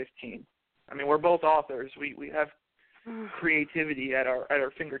next 15? I mean, we're both authors. We have creativity at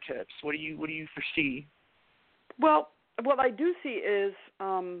our fingertips. What do you foresee? Well, what I do see is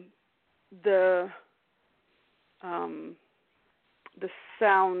the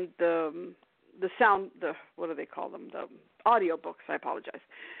sound, what do they call them? The audiobooks. I apologize.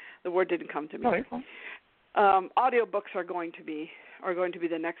 The word didn't come to me. Audiobooks are going to be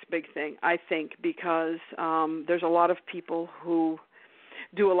the next big thing, I think, because there's a lot of people who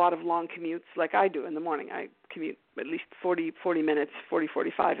do a lot of long commutes like I do in the morning. I commute at least 40 minutes,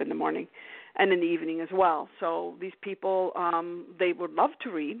 45 in the morning and in the evening as well. So these people, they would love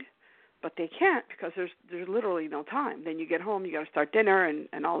to read, but they can't because there's literally no time. Then you get home, you got to start dinner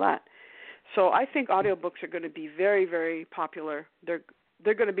and all that. So I think audiobooks are going to be very, very popular. They're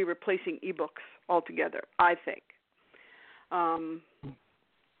going to be replacing ebooks altogether, I think.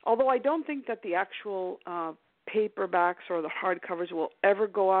 Although I don't think that the actual paperbacks or the hardcovers will ever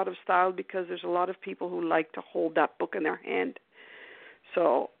go out of style because there's a lot of people who like to hold that book in their hand.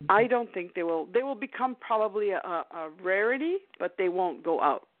 So I don't think they will. They will become probably a rarity, but they won't go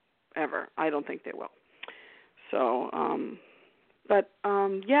out ever. I don't think they will. So,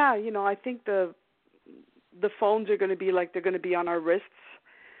 I think the phones are going to be like they're going to be on our wrists,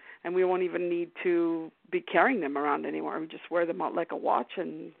 and we won't even need to be carrying them around anymore. We just wear them out like a watch,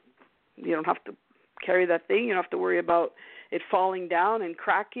 and you don't have to carry that thing. You don't have to worry about it falling down and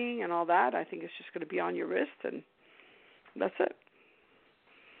cracking and all that. I think it's just going to be on your wrist, and that's it.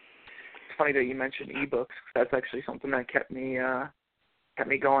 It's funny that you mentioned ebooks. That's actually something that kept me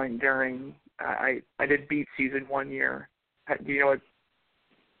going during. I did beat season 1 year. Do you know what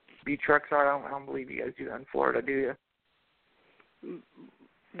beat trucks are? I don't believe you guys do that in Florida, do you?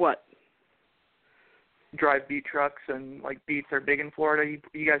 What? Drive beet trucks, and like beets are big in Florida.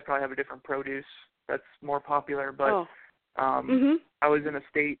 You guys probably have a different produce that's more popular, but I was in a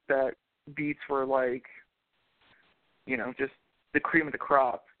state that beets were like, just the cream of the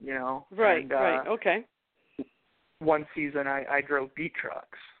crop, Right, and, right, okay. One season I drove beet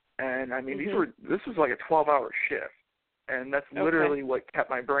trucks, and I mean this was like a 12-hour shift, and that's literally what kept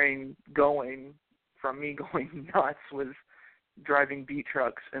my brain going from me going nuts was driving beet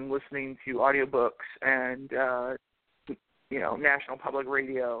trucks and listening to audiobooks and National Public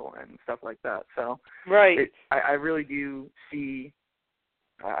Radio and stuff like that. So I really do see.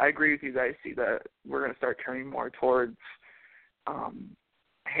 I agree with you guys. See that we're going to start turning more towards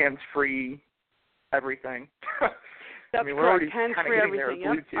hands-free everything. That's we're correct. already Hands-free everything.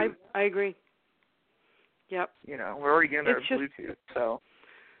 Yep. I agree. Yep. We're already getting there with Bluetooth. So.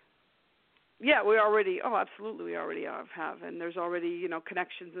 Yeah, we already have, and there's already,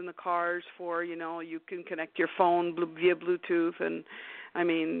 connections in the cars for, you can connect your phone via Bluetooth, and I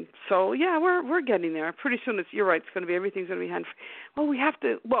mean, so yeah, we're getting there. Pretty soon, you're right, everything's going to be hands-free. Well,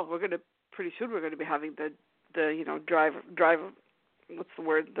 pretty soon we're going to be having the what's the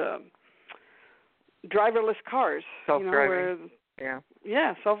word, the driverless cars. Self-driving.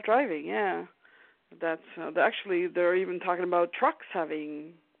 Yeah, self-driving, yeah. That's, actually, they're even talking about trucks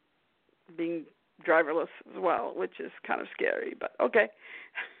being driverless as well, which is kind of scary, but okay.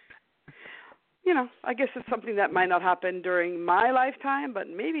 I guess it's something that might not happen during my lifetime, but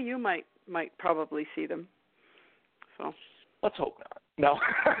maybe you might probably see them. So let's hope not. No,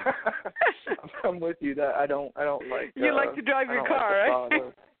 I'm with you. That I don't like. You like to drive your car,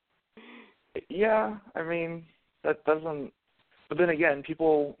 right? Yeah, I mean that doesn't. But then again,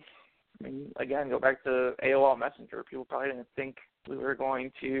 people. Go back to AOL Messenger. People probably didn't think we were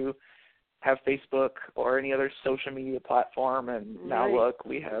going to have Facebook or any other social media platform, and now look,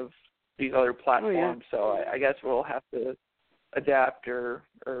 we have these other platforms. So I guess we'll have to adapt or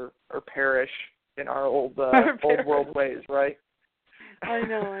perish in our old world ways, right? I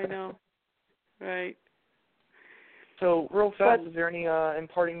know. Right. So real fast, is there any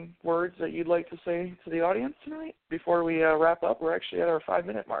imparting words that you'd like to say to the audience tonight before we wrap up? We're actually at our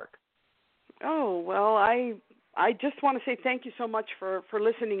 5-minute mark. Oh, well, I I just want to say thank you so much for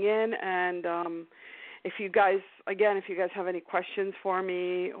listening in, and if you guys have any questions for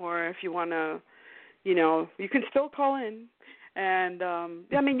me, or if you want to, you can still call in, and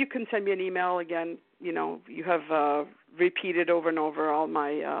you can send me an email. Again, you have repeated over and over all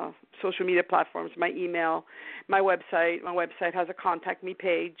my social media platforms, my email, my website. My website has a contact me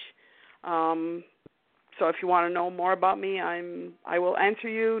page. So if you want to know more about me, I will answer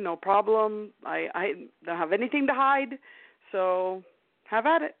you, no problem. I don't have anything to hide, so have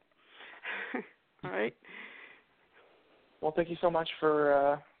at it. All right. Well, thank you so much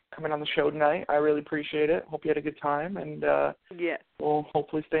for coming on the show tonight. I really appreciate it. Hope you had a good time, and yes, we'll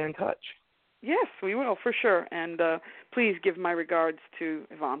hopefully stay in touch. Yes, we will, for sure. And please give my regards to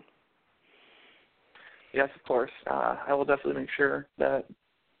Yvonne. Yes, of course. I will definitely make sure that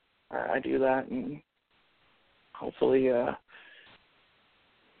I do that, and hopefully, I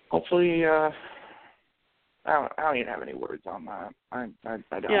don't even have any words on that. I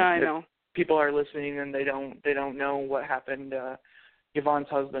don't. Yeah, I know. People are listening and they don't know what happened. Yvonne's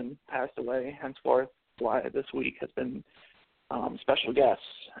husband passed away. Henceforth, why this week has been special guests,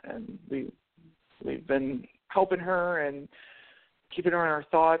 and we've been helping her and keeping her in our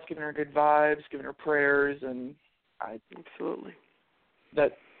thoughts, giving her good vibes, giving her prayers, and absolutely.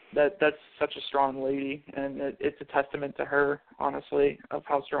 That's such a strong lady, and it's a testament to her, honestly, of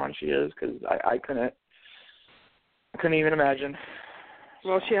how strong she is, because I couldn't even imagine.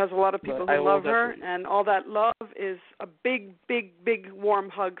 Well, she has a lot of people who love her, and all that love is a big, big, big warm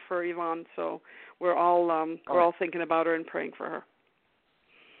hug for Yvonne. So we're all thinking about her and praying for her.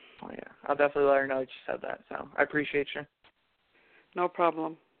 Oh yeah, I'll definitely let her know that you said that. So I appreciate you. No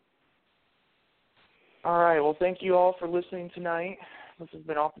problem. All right. Well, thank you all for listening tonight. This has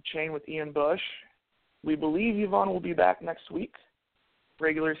been Off the Chain with Ian Bush. We believe Yvonne will be back next week,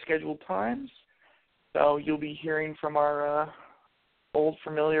 regular scheduled times. So you'll be hearing from our old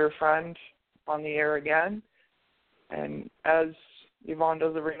familiar friend on the air again. And as Yvonne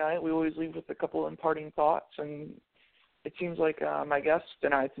does every night, we always leave with a couple of imparting thoughts. And it seems like my guest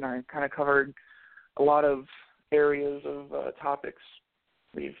tonight kind of covered a lot of areas of topics.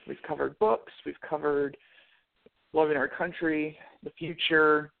 We've covered books. We've covered loving our country, the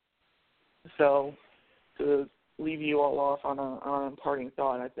future. So to leave you all off on an imparting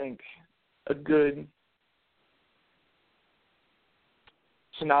thought, I think a good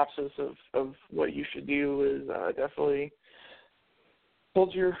synopsis of what you should do is definitely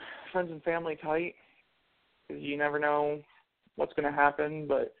hold your friends and family tight, because you never know what's going to happen,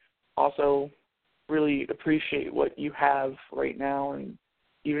 but also really appreciate what you have right now. And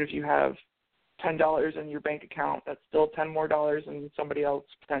even if you have $10 in your bank account, that's still $10 more than somebody else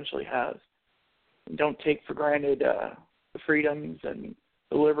potentially has. And don't take for granted the freedoms and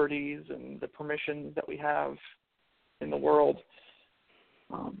the liberties and the permissions that we have in the world.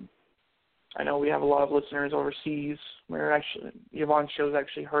 I know we have a lot of listeners overseas where Yvonne's show is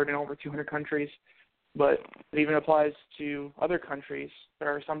actually heard in over 200 countries, but it even applies to other countries. There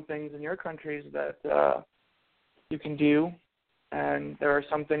are some things in your countries that you can do, and there are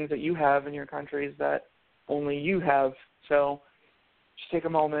some things that you have in your countries that only you have. So just take a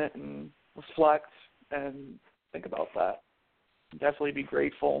moment and reflect and think about that. Definitely be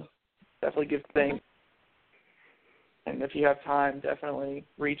grateful. Definitely give thanks. And if you have time, definitely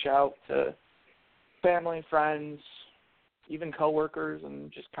reach out to family, friends, even coworkers,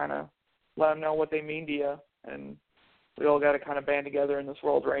 and just kind of let them know what they mean to you. And we all got to kind of band together in this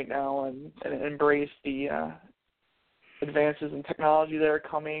world right now and embrace the advances in technology that are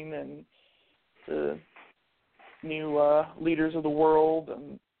coming, and the new leaders of the world.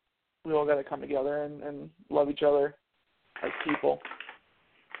 And we all got to come together and love each other as people.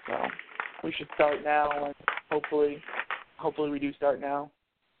 So we should start now, and hopefully we do start now.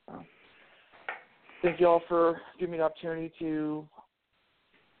 Thank you all for giving me the opportunity to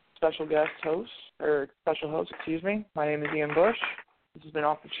special host. My name is Ian Bush. This has been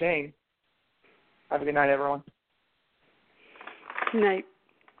Off the Chain. Have a good night, everyone. Good night.